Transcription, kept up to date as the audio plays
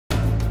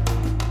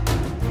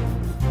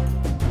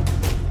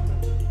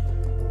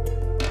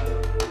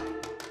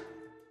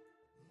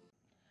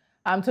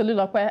I'm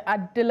Tolulope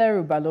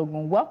Adileru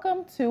Balogun.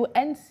 Welcome to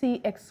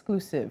NC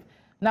Exclusive.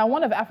 Now,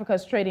 one of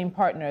Africa's trading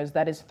partners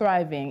that is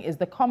thriving is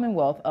the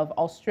Commonwealth of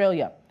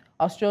Australia.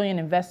 Australian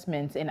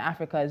investment in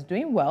Africa is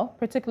doing well,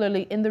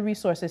 particularly in the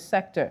resources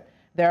sector.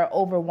 There are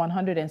over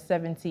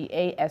 170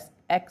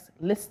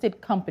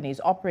 ASX-listed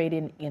companies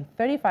operating in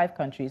 35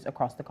 countries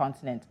across the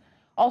continent.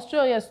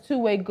 Australia's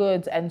two-way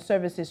goods and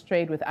services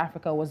trade with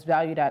Africa was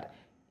valued at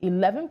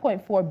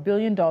 $11.4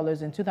 billion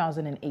in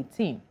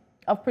 2018.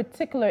 Of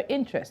particular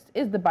interest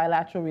is the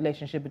bilateral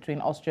relationship between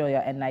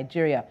Australia and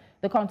Nigeria,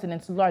 the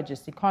continent's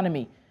largest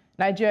economy.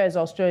 Nigeria is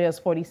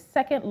Australia's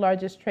 42nd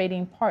largest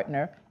trading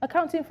partner,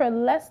 accounting for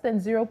less than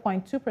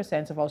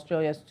 0.2% of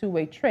Australia's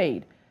two-way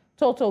trade.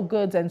 Total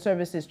goods and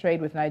services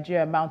trade with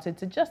Nigeria amounted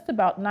to just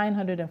about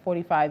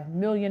 $945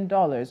 million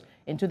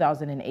in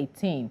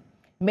 2018.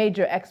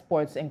 Major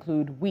exports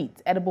include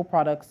wheat, edible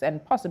products,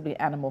 and possibly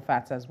animal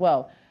fats as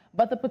well.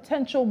 But the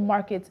potential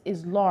market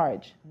is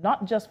large,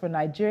 not just for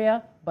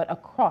Nigeria, but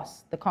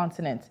across the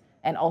continent.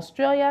 And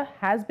Australia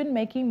has been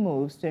making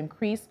moves to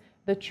increase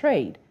the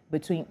trade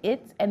between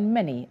it and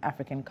many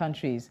African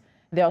countries.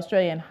 The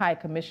Australian High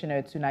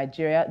Commissioner to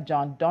Nigeria,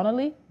 John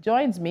Donnelly,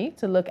 joins me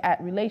to look at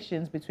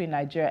relations between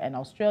Nigeria and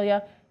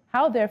Australia,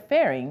 how they're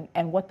faring,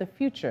 and what the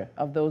future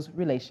of those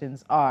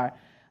relations are.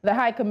 The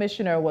High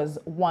Commissioner was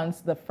once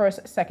the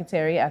first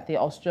secretary at the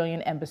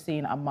Australian Embassy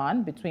in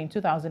Amman between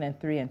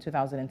 2003 and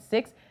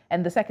 2006,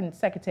 and the second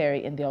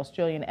secretary in the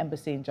Australian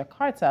Embassy in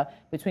Jakarta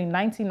between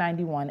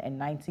 1991 and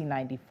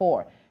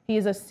 1994. He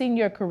is a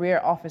senior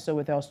career officer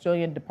with the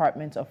Australian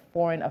Department of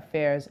Foreign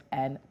Affairs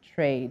and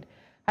Trade.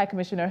 Hi,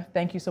 Commissioner.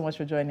 Thank you so much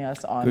for joining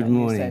us on the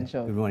News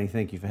Central. Good morning.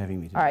 Thank you for having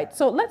me today. All right,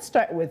 so let's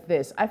start with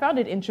this. I found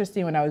it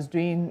interesting when I was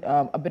doing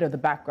a bit of the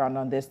background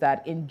on this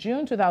that in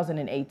June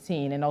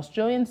 2018, an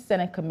Australian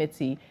Senate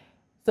committee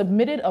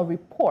submitted a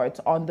report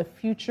on the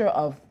future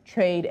of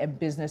trade and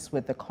business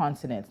with the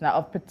continent. Now,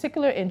 of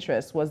particular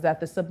interest was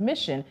that the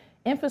submission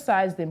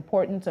emphasized the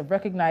importance of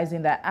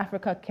recognizing that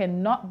Africa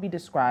cannot be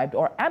described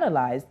or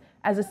analyzed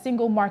as a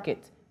single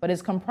market, but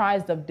is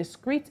comprised of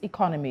discrete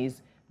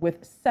economies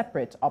with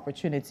separate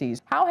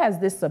opportunities. How has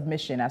this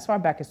submission, as far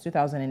back as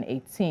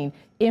 2018,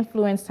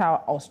 influenced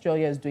how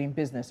Australia is doing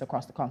business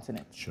across the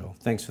continent? Sure.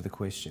 Thanks for the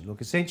question.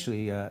 Look,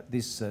 essentially,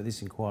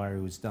 this inquiry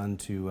was done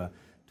to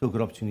look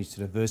at opportunities to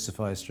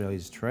diversify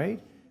Australia's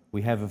trade.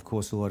 We have, of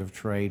course, a lot of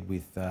trade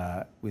with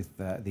the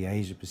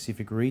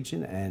Asia-Pacific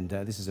region, and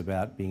this is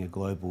about being a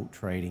global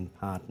trading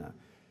partner.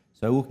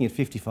 So looking at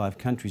 55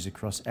 countries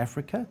across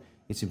Africa,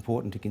 it's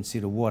important to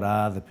consider what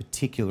are the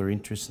particular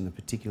interests and the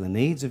particular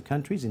needs of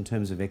countries in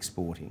terms of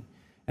exporting.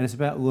 And it's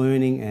about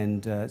learning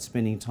and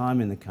spending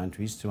time in the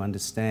countries to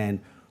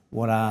understand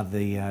what are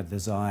the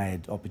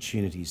desired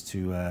opportunities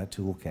to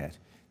look at.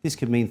 This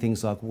could mean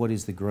things like what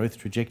is the growth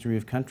trajectory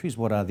of countries,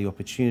 what are the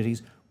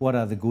opportunities, what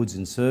are the goods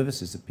and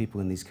services that people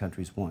in these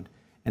countries want.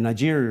 And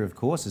Nigeria, of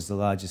course, is the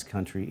largest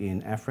country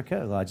in Africa,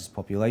 the largest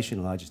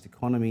population, largest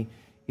economy,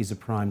 is a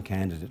prime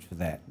candidate for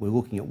that. We're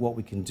looking at what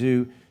we can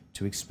do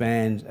to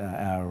expand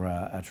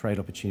our trade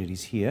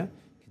opportunities here,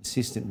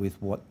 consistent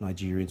with what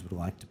Nigerians would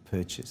like to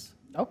purchase.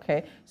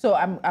 Okay, so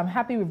I'm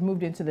happy we've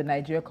moved into the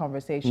Nigeria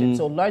conversation.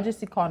 So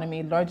largest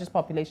economy, largest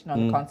population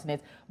on the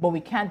continent, but we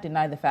can't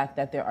deny the fact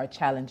that there are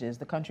challenges.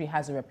 The country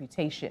has a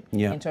reputation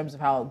in terms of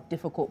how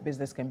difficult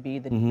business can be,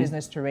 the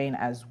business terrain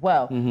as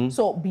well.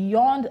 So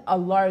beyond a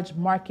large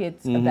market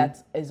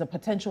that is a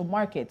potential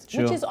market,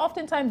 which is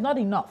oftentimes not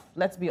enough,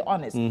 let's be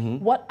honest,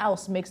 what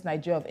else makes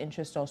Nigeria of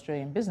interest to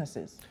Australian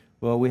businesses?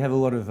 Well, we have a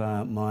lot of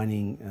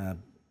mining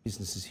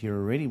businesses here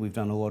already. We've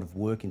done a lot of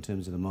work in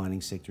terms of the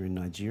mining sector in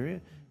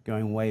Nigeria,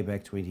 going way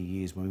back 20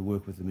 years when we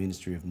worked with the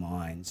Ministry of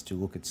Mines to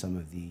look at some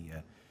of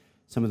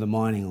the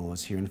mining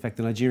laws here. In fact,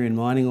 the Nigerian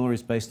mining law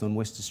is based on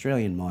West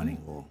Australian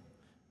mining law.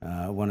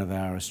 One of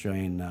our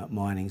Australian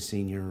mining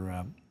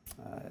senior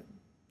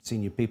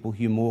people,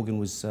 Hugh Morgan,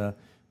 was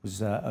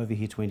over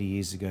here 20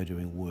 years ago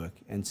doing work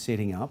and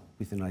setting up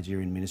with the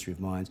Nigerian Ministry of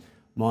Mines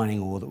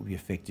mining law that would be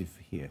effective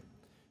for here.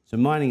 So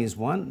mining is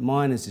one.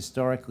 Miners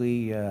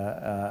historically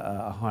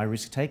are high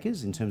risk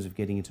takers in terms of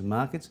getting into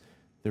markets.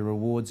 The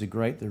rewards are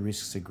great, the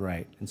risks are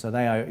great. And so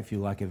they are, if you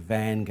like, a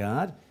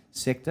vanguard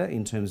sector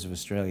in terms of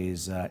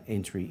Australia's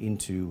entry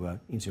into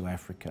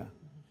Africa.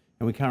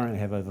 And we currently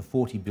have over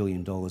 $40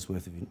 billion worth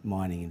of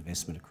mining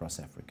investment across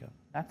Africa.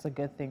 That's a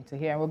good thing to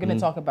hear. And we're going to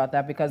talk about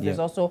that because there's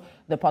also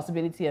the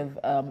possibility of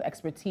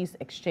expertise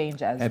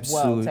exchange as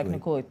well,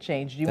 technical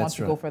exchange. Do you want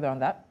to go further on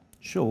that?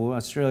 Sure. Well,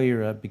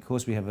 Australia,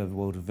 because we have a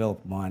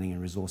well-developed mining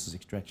and resources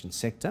extraction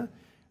sector,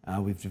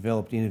 we've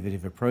developed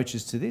innovative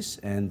approaches to this,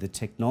 and the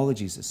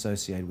technologies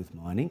associated with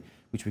mining,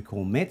 which we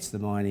call METS, the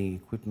Mining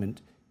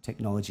Equipment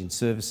Technology and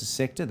Services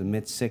sector, the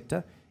METS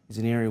sector, is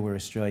an area where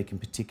Australia can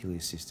particularly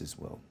assist as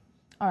well.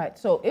 All right,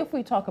 so if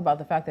we talk about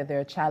the fact that there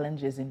are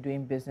challenges in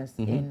doing business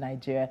in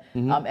Nigeria,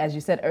 as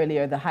you said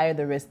earlier, the higher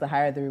the risk, the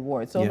higher the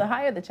reward. So the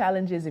higher the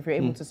challenges, if you're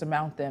able to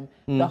surmount them,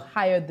 the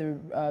higher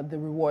the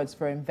rewards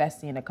for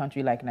investing in a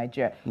country like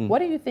Nigeria. What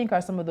do you think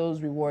are some of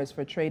those rewards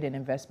for trade and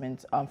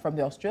investment from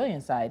the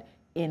Australian side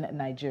in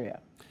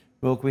Nigeria?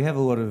 Well, we have a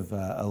lot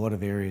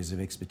of areas of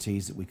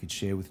expertise that we could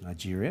share with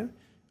Nigeria.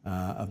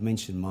 I've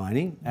mentioned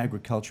mining.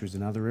 Agriculture is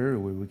another area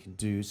where we can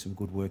do some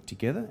good work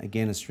together.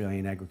 Again,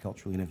 Australian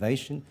agricultural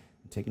innovation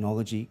and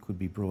technology could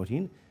be brought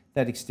in.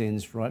 That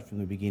extends right from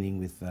the beginning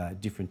with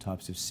different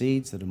types of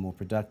seeds that are more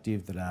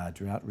productive, that are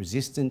drought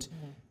resistant,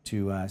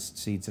 to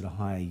seeds that are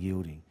higher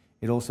yielding.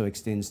 It also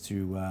extends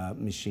to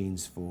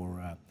machines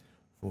for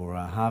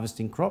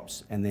harvesting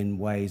crops, and then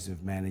ways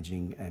of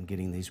managing and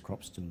getting these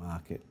crops to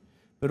market.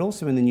 But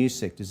also in the new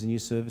sectors, the new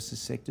services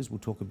sectors, we'll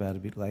talk about a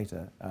bit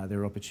later,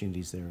 there are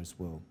opportunities there as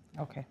well.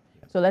 Okay.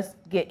 So let's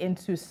get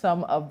into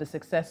some of the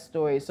success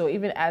stories. So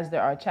even as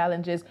there are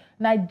challenges,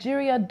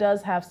 Nigeria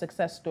does have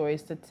success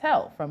stories to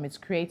tell from its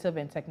creative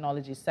and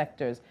technology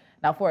sectors.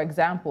 Now, for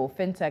example,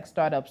 fintech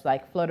startups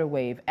like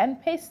Flutterwave and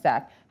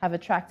Paystack have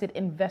attracted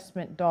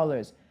investment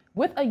dollars.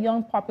 With a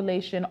young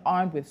population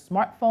armed with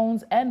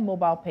smartphones and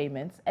mobile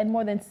payments, and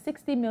more than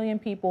 60 million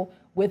people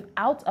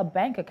without a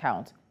bank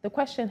account, the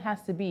question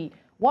has to be,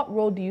 what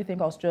role do you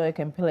think Australia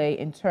can play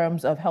in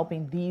terms of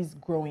helping these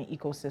growing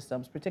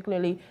ecosystems,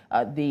 particularly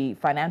the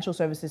financial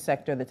services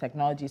sector, the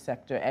technology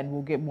sector, and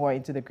we'll get more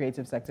into the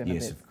creative sector in a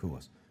bit? Yes, of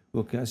course.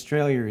 Look,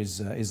 Australia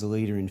is a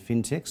leader in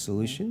fintech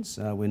solutions.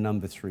 We're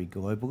number 3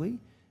 globally,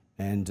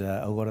 and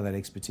a lot of that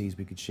expertise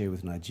we could share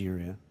with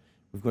Nigeria.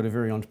 We've got a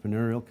very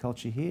entrepreneurial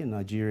culture here.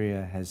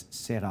 Nigeria has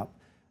set up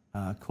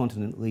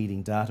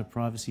continent-leading data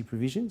privacy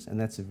provisions, and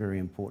that's a very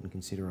important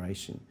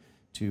consideration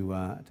to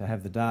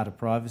have the data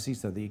privacy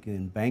so that you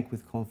can bank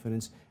with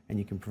confidence and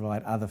you can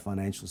provide other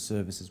financial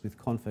services with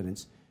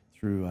confidence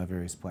through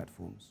various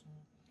platforms.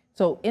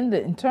 So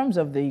in terms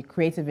of the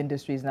creative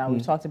industries now,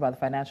 we've talked about the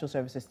financial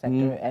services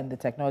sector and the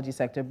technology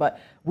sector, but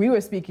we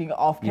were speaking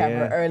off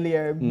camera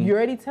earlier. You're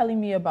already telling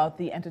me about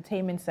the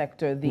entertainment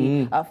sector,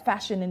 the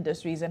fashion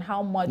industries, and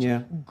how much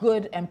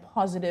good and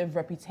positive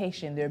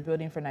reputation they're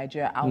building for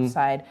Nigeria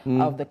outside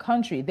of the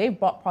country. They've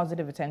brought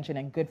positive attention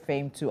and good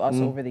fame to us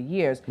over the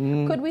years.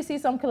 Could we see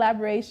some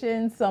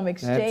collaborations, some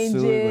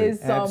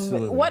exchanges,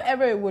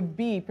 whatever it would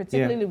be,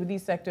 particularly with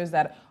these sectors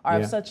that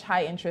are of such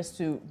high interest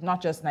to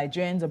not just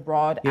Nigerians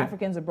abroad,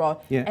 Africans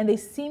abroad, and they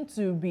seem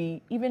to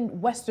be,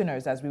 even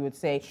Westerners, as we would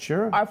say,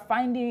 are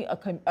finding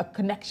a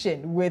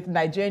connection with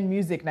Nigerian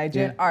music,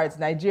 Nigerian arts,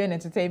 Nigerian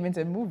entertainment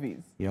and movies.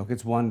 Yeah, look,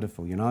 it's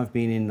wonderful. You know, I've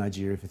been in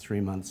Nigeria for 3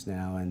 months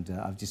now, and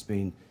I've just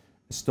been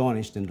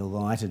astonished and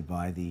delighted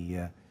by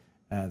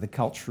the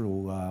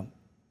cultural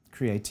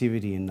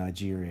creativity in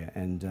Nigeria.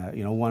 And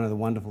you know, one of the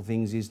wonderful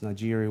things is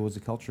Nigeria was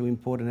a cultural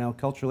importer, now a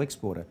cultural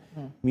exporter.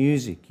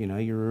 Music, you know,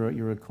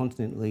 you're a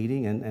continent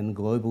leading and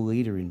global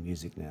leader in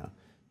music now.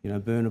 You know,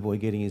 Burna Boy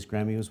getting his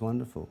Grammy was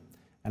wonderful.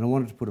 And I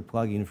wanted to put a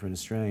plug in for an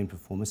Australian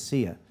performer,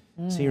 Sia.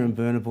 Sia and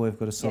Burna Boy have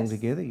got a song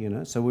together, you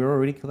know, so we're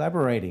already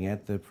collaborating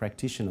at the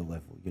practitioner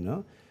level, you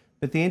know.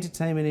 But the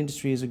entertainment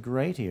industry is a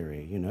great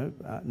area, you know.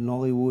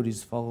 Nollywood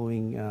is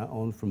following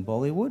on from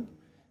Bollywood.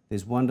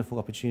 There's wonderful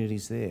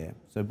opportunities there.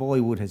 So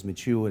Bollywood has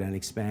matured and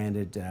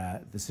expanded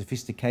the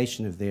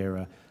sophistication of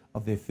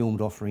their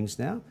filmed offerings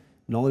now.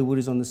 Nollywood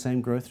is on the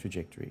same growth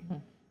trajectory.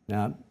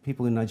 Now,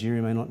 people in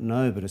Nigeria may not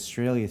know, but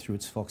Australia, through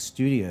its Fox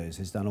Studios,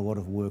 has done a lot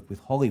of work with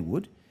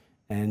Hollywood,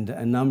 and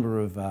a number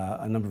of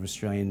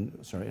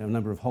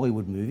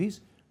Hollywood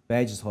movies,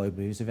 Badger's Hollywood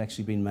movies, have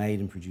actually been made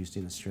and produced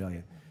in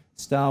Australia.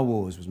 Star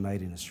Wars was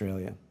made in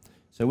Australia.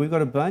 So we've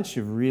got a bunch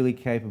of really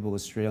capable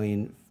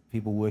Australian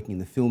people working in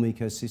the film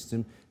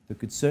ecosystem that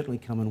could certainly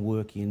come and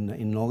work in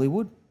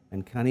Nollywood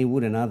and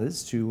Kannywood and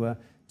others to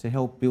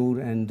help build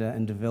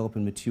and develop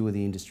and mature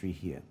the industry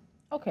here.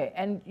 Okay,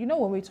 and you know,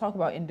 when we talk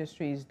about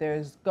industries,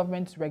 there's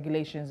government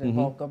regulations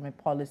involved, government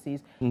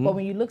policies, but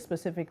when you look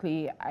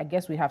specifically, I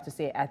guess we have to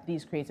say, at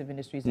these creative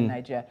industries in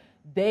Nigeria,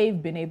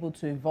 they've been able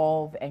to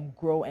evolve and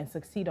grow and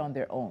succeed on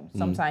their own,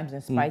 sometimes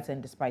in spite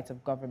and despite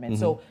of government.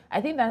 So I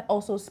think that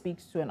also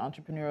speaks to an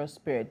entrepreneurial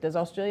spirit. Does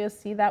Australia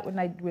see that with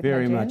Nigerians?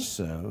 Very much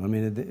so. I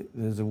mean,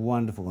 there's a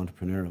wonderful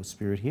entrepreneurial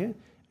spirit here,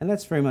 and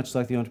that's very much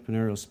like the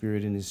entrepreneurial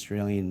spirit in the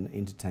Australian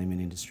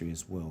entertainment industry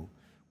as well.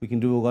 We can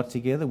do a lot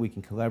together. We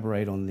can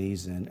collaborate on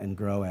these and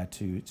grow our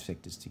two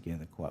sectors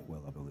together quite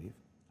well, I believe.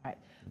 All right.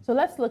 So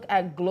let's look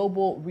at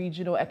global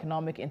regional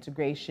economic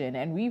integration.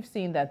 And we've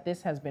seen that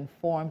this has been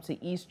formed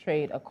to ease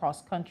trade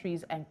across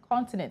countries and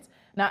continents.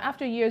 Now,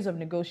 after years of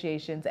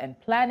negotiations and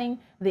planning,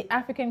 the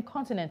African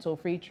Continental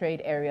Free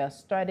Trade Area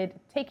started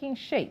taking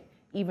shape,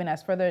 even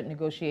as further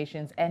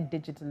negotiations and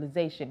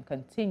digitalization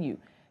continue.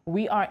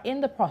 We are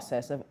in the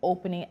process of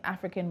opening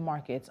African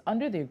markets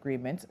under the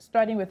agreement,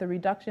 starting with a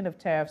reduction of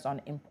tariffs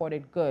on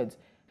imported goods.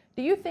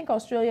 Do you think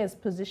Australia is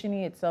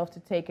positioning itself to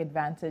take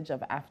advantage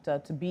of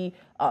AFTA to be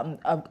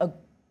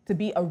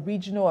a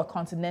regional, a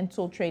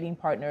continental trading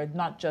partner,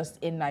 not just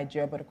in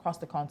Nigeria, but across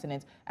the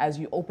continent, as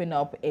you open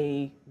up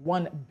a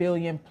 1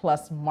 billion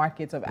plus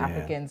market of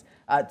Africans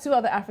to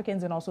other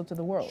Africans and also to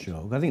the world?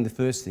 Sure. I think the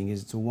first thing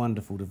is it's a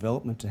wonderful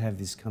development to have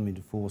this come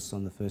into force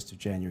on the 1st of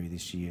January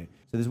this year.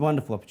 So there's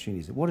wonderful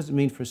opportunities. What does it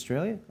mean for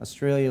Australia?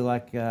 Australia,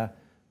 like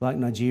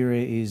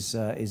Nigeria,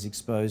 is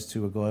exposed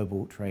to a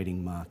global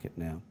trading market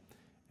now.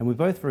 And we're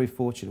both very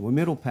fortunate. We're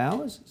middle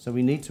powers, so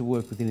we need to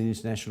work within an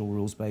international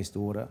rules-based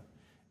order.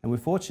 And we're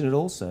fortunate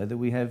also that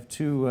we have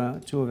two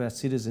of our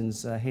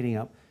citizens heading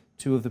up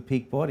two of the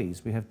peak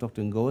bodies. We have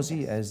Dr.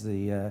 Ngozi as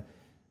the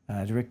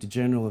Director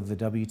General of the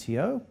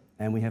WTO,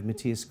 and we have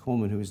Matthias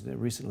Cormann, who was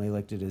recently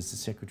elected as the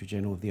Secretary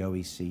General of the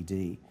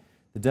OECD.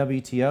 The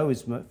WTO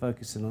is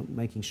focused on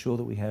making sure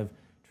that we have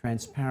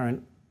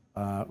transparent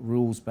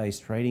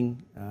rules-based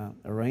trading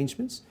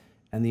arrangements,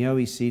 and the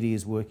OECD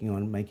is working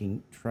on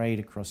making trade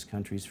across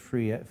countries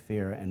freer,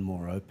 fairer and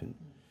more open.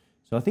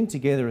 So I think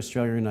together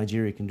Australia and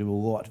Nigeria can do a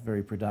lot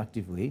very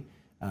productively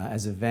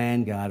as a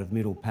vanguard of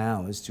middle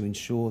powers to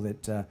ensure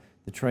that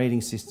the trading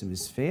system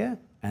is fair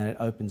and it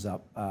opens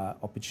up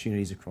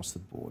opportunities across the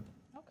board.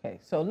 Okay,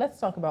 so let's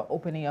talk about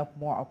opening up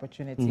more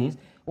opportunities.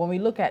 When we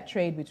look at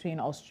trade between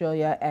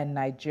Australia and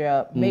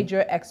Nigeria,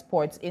 major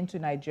exports into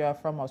Nigeria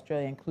from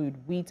Australia include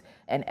wheat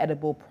and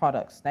edible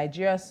products.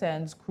 Nigeria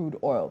sends crude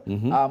oil.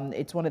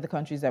 It's one of the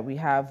countries that we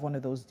have one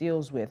of those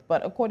deals with.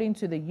 But according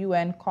to the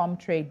UN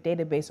Comtrade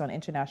database on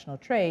international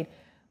trade,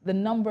 the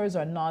numbers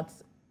are not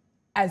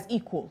as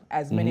equal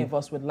as many of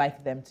us would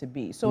like them to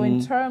be. So in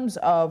terms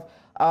of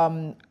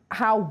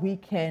how we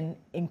can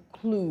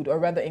include, or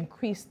rather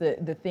increase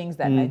the things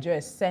that Nigeria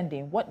is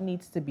sending, what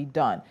needs to be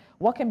done?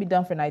 What can be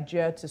done for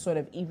Nigeria to sort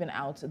of even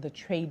out the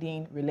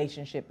trading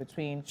relationship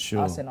between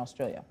us and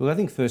Australia? Well, I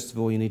think first of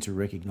all you need to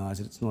recognise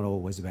that it's not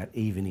always about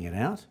evening it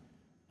out.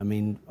 I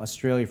mean,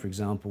 Australia, for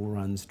example,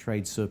 runs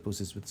trade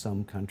surpluses with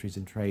some countries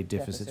and trade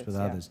deficits with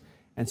others.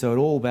 And so it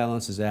all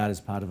balances out as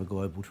part of a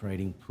global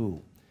trading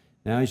pool.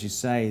 Now, as you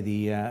say,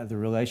 the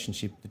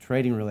relationship, the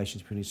trading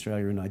relationship between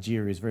Australia and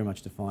Nigeria is very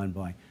much defined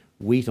by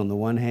wheat on the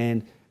one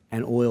hand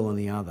and oil on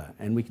the other,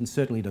 and we can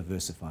certainly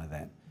diversify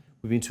that.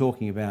 We've been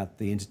talking about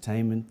the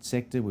entertainment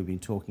sector, we've been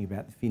talking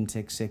about the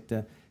fintech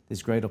sector.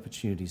 There's great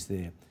opportunities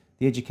there.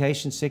 The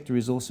education sector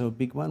is also a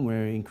big one,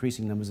 where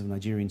increasing numbers of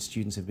Nigerian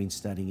students have been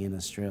studying in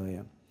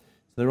Australia.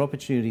 So there are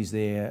opportunities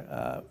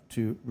there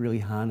to really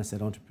harness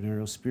that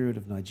entrepreneurial spirit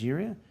of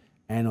Nigeria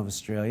and of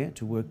Australia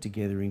to work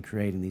together in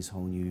creating these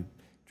whole new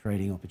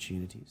trading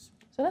opportunities.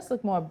 So let's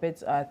look more a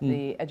bit at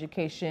the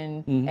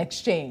education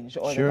exchange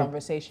or the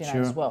conversation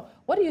as well.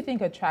 What do you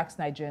think attracts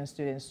Nigerian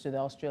students to the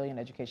Australian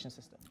education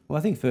system? Well,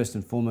 I think first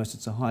and foremost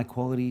it's a high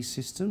quality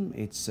system,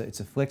 it's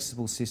a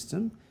flexible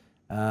system.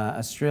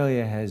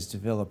 Australia has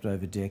developed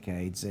over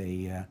decades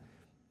an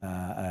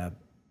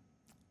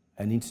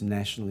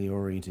internationally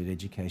oriented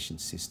education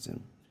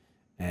system.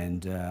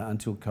 And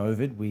until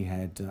COVID, we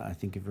had, I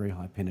think, a very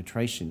high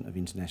penetration of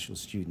international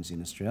students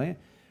in Australia.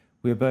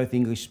 We're both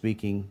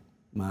English-speaking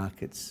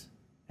markets,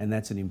 and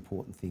that's an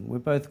important thing. We're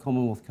both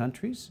Commonwealth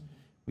countries.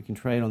 We can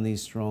trade on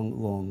these strong,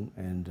 long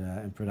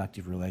and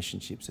productive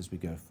relationships as we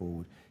go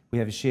forward. We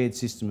have a shared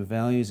system of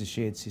values, a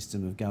shared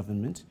system of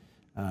government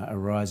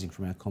arising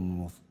from our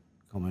Commonwealth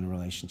common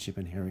relationship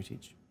and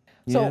heritage.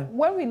 So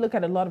when we look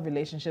at a lot of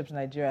relationships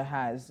Nigeria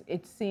has,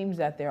 it seems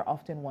that they're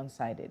often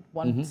one-sided.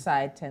 One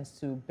side tends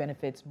to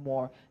benefit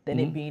more than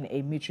it being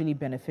a mutually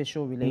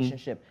beneficial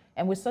relationship.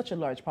 And with such a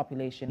large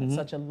population and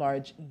such a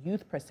large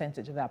youth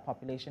percentage of that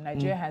population,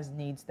 Nigeria has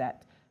needs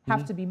that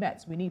have to be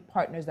met. We need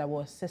partners that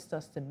will assist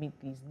us to meet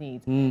these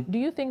needs. Do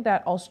you think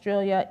that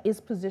Australia is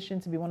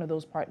positioned to be one of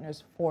those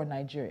partners for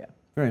Nigeria?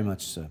 Very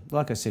much so.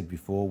 Like I said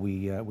before,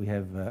 we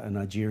have a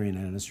Nigerian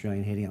and an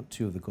Australian heading up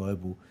two of the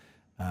global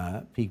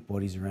peak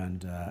bodies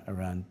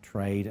around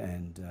trade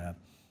and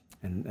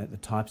the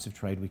types of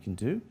trade we can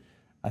do.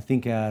 I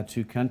think our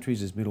two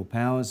countries as middle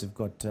powers have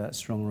got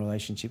strong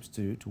relationships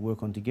to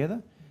work on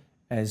together.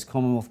 As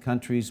Commonwealth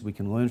countries, we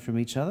can learn from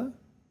each other.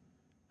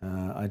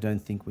 I don't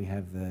think we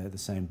have the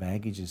same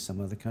baggage as some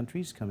other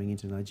countries coming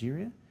into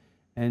Nigeria,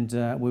 and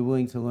we're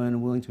willing to learn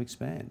and willing to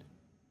expand.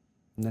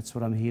 And that's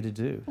what I'm here to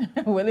do.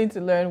 Willing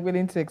to learn,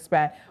 willing to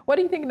expand. What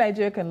do you think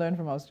Nigeria can learn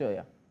from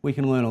Australia? We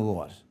can learn a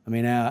lot. I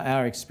mean,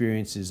 our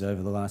experiences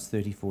over the last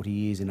 30, 40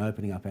 years in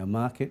opening up our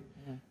market,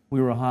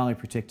 we were a highly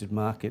protected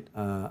market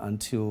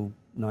until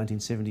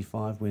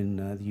 1975 when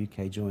the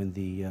UK joined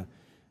the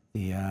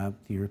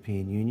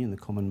European Union, the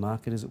common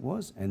market as it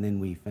was, and then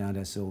we found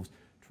ourselves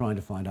trying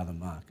to find other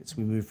markets.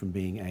 We moved from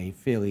being a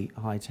fairly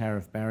high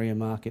tariff barrier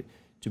market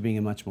to being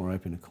a much more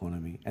open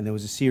economy, and there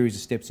was a series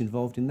of steps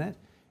involved in that.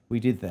 We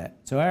did that.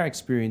 So our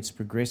experience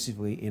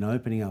progressively in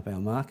opening up our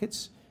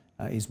markets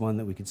is one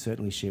that we could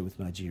certainly share with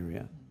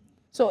Nigeria.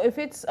 So if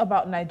it's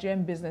about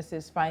Nigerian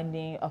businesses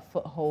finding a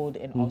foothold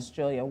in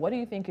Australia, what do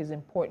you think is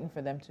important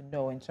for them to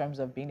know in terms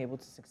of being able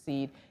to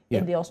succeed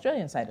in the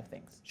Australian side of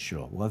things?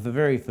 Sure. Well, the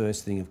very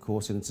first thing, of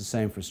course, and it's the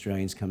same for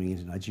Australians coming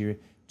into Nigeria,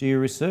 do your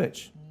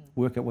research.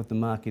 Work out what the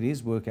market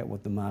is, work out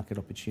what the market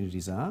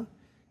opportunities are,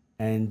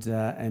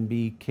 and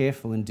be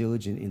careful and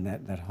diligent in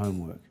that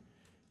homework.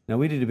 Now,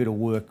 we did a bit of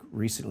work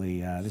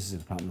recently, this is the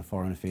Department of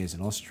Foreign Affairs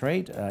and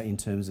Austrade, in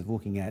terms of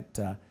looking at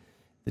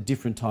the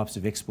different types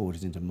of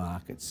exporters into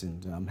markets,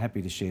 and I'm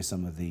happy to share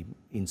some of the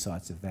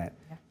insights of that.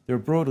 There are,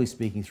 broadly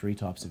speaking, three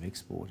types of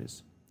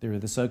exporters. There are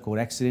the so-called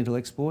accidental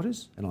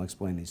exporters, and I'll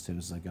explain these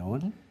terms as I go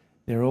on.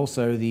 There are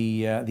also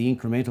the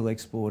incremental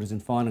exporters,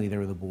 and finally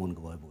there are the born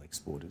global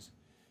exporters.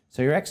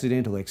 So your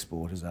accidental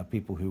exporters are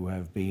people who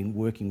have been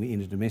working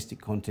in a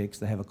domestic context.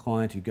 They have a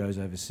client who goes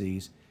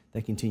overseas.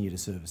 They continue to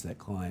service that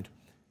client,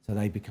 so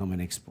they become an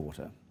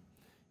exporter.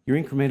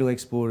 Your incremental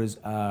exporters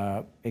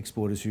are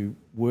exporters who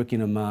work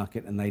in a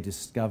market and they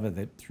discover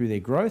that through their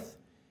growth,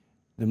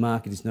 the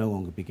market is no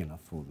longer big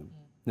enough for them.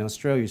 Now,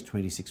 Australia is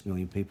 26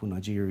 million people,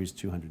 Nigeria is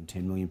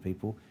 210 million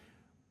people.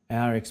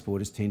 Our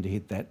exporters tend to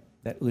hit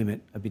that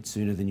limit a bit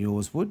sooner than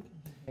yours would.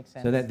 Makes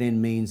sense. So that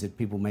then means that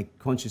people make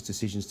conscious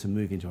decisions to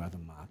move into other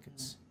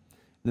markets.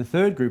 And the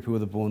third group, who are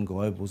the born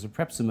globals, are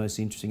perhaps the most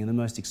interesting and the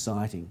most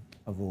exciting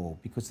of all,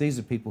 because these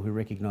are people who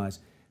recognise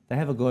they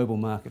have a global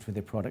market for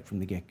their product from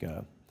the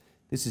get-go.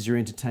 This is your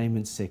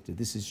entertainment sector,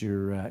 this is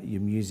your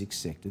music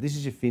sector, this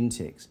is your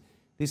fintechs,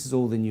 this is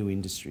all the new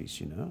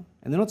industries, you know.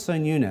 And they're not so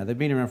new now, they've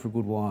been around for a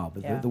good while,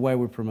 but the way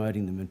we're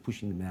promoting them and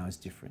pushing them now is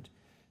different.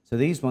 So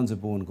these ones are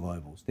born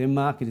globals. Their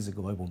market is a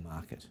global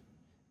market.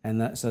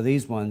 And so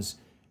these ones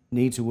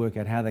need to work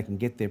out how they can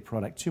get their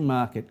product to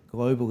market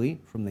globally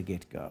from the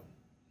get-go.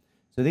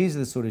 So these are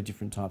the sort of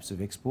different types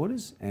of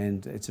exporters,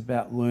 and it's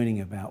about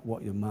learning about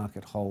what your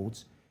market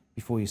holds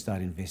before you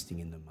start investing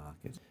in the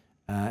market.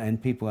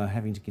 And people are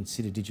having to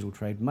consider digital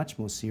trade much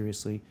more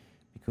seriously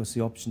because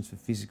the options for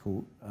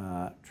physical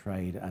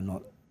trade are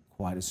not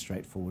quite as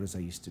straightforward as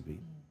they used to be.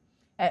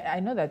 I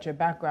know that your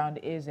background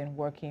is in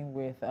working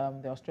with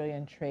the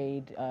Australian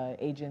trade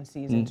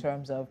agencies in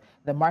terms of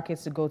the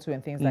markets to go to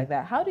and things like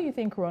that. How do you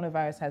think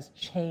coronavirus has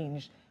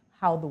changed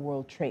how the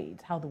world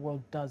trades, how the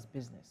world does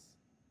business?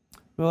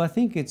 Well, I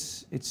think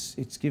it's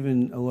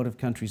given a lot of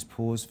countries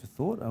pause for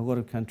thought. A lot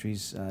of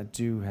countries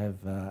do have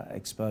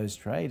exposed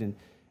trade, and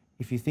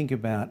if you think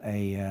about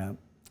a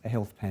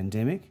health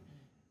pandemic,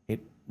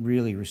 it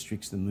really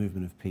restricts the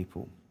movement of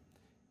people.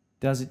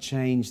 Does it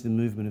change the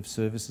movement of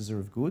services or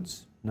of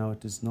goods? No,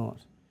 it does not.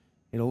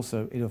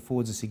 It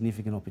affords a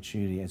significant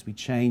opportunity as we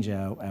change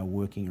our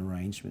working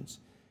arrangements.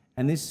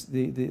 And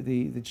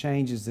the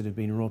changes that have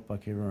been wrought by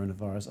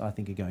coronavirus, I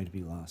think, are going to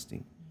be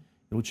lasting.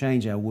 It will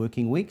change our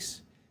working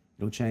weeks.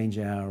 It'll change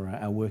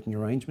our working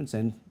arrangements,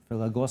 and for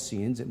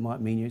Lagosians, it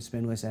might mean you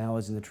spend less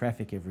hours in the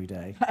traffic every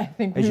day. I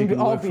think we would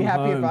all be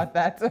happy about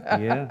that.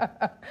 Yeah.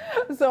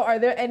 So are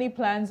there any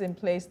plans in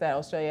place that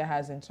Australia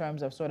has in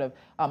terms of sort of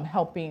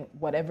helping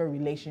whatever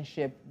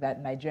relationship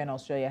that Nigeria and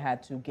Australia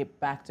had to get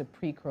back to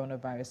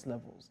pre-coronavirus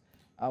levels?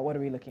 What are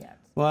we looking at?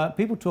 Well,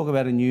 people talk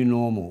about a new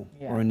normal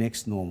or a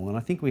next normal, and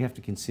I think we have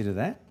to consider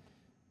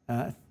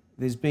that.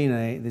 There's been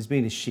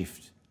a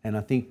shift. And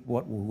I think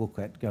what we'll look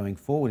at going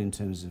forward in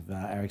terms of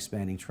our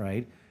expanding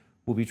trade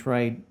will be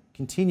trade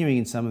continuing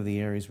in some of the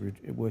areas we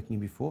were working in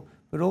before,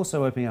 but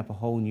also opening up a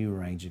whole new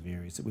range of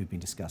areas that we've been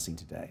discussing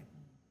today.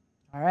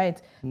 All right.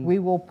 We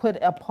will put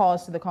a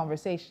pause to the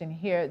conversation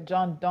here.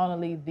 John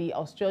Donnelly, the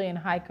Australian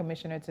High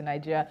Commissioner to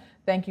Nigeria,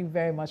 thank you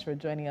very much for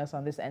joining us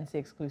on this NC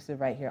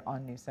exclusive right here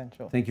on News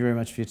Central. Thank you very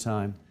much for your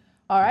time.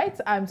 All right,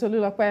 I'm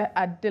Tolulokwe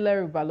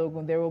Adileru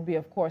Balogun. There will be,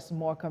 of course,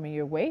 more coming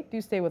your way. Do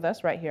stay with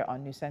us right here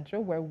on News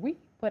Central, where we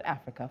put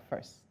Africa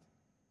first.